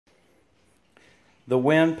The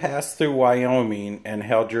Wind Passed Through Wyoming and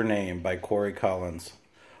Held Your Name by Cory Collins.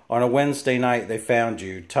 On a Wednesday night they found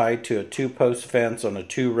you, tied to a two-post fence on a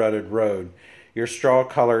two-rutted road, your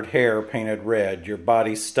straw-colored hair painted red, your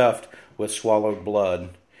body stuffed with swallowed blood.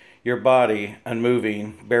 Your body,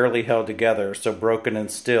 unmoving, barely held together, so broken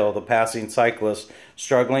and still, the passing cyclist,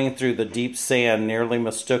 struggling through the deep sand, nearly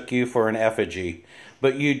mistook you for an effigy.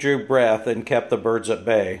 But you drew breath and kept the birds at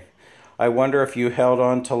bay. I wonder if you held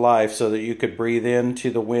on to life so that you could breathe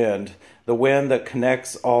into the wind that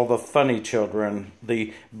connects all the funny children,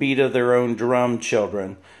 the beat of their own drum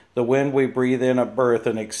children, the wind we breathe in at birth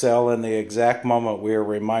and excel in the exact moment we are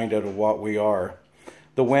reminded of what we are.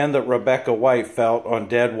 The wind that Rebecca White felt on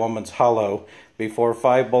Dead Woman's Hollow before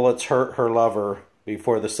 5 bullets hurt her lover,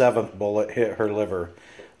 before the 7th bullet hit her liver.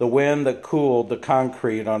 The wind that cooled the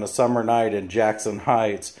concrete on a summer night in Jackson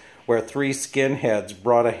Heights, where 3 skinheads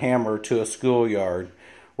brought a hammer to a schoolyard,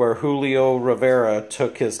 where Julio Rivera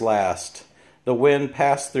took his last. The wind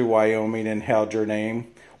passed through Wyoming and held your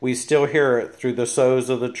name. We still hear it through the soughs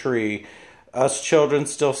of the tree, us children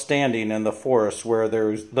still standing in the forest where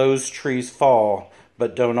those trees fall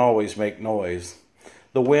but don't always make noise.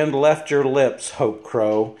 The wind left your lips, Hope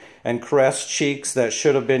Crow, and caressed cheeks that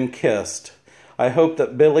should have been kissed. I hope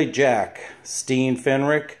that Billy Jack, Steen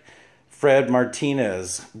Fenrick, Fred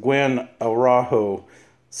Martinez, Gwen Araujo,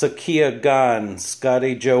 Sakia Gunn,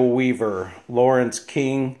 Scotty Joe Weaver, Lawrence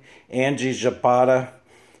King, Angie Zapata,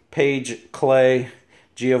 Paige Clay,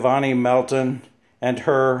 Giovanni Melton, and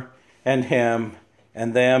her, and him,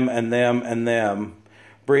 and them, and them, and them.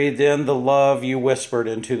 Breathed in the love you whispered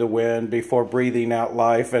into the wind before breathing out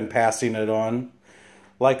life and passing it on.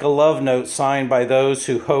 Like a love note signed by those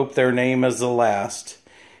who hope their name is the last.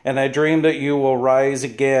 And I dream that you will rise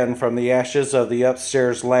again from the ashes of the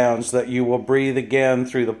upstairs lounge, that you will breathe again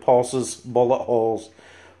through the pulse's bullet holes,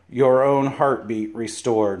 your own heartbeat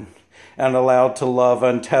restored, and allowed to love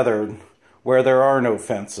untethered, where there are no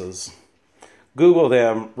fences. Google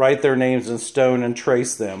them, write their names in stone and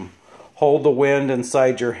trace them. Hold the wind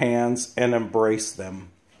inside your hands and embrace them.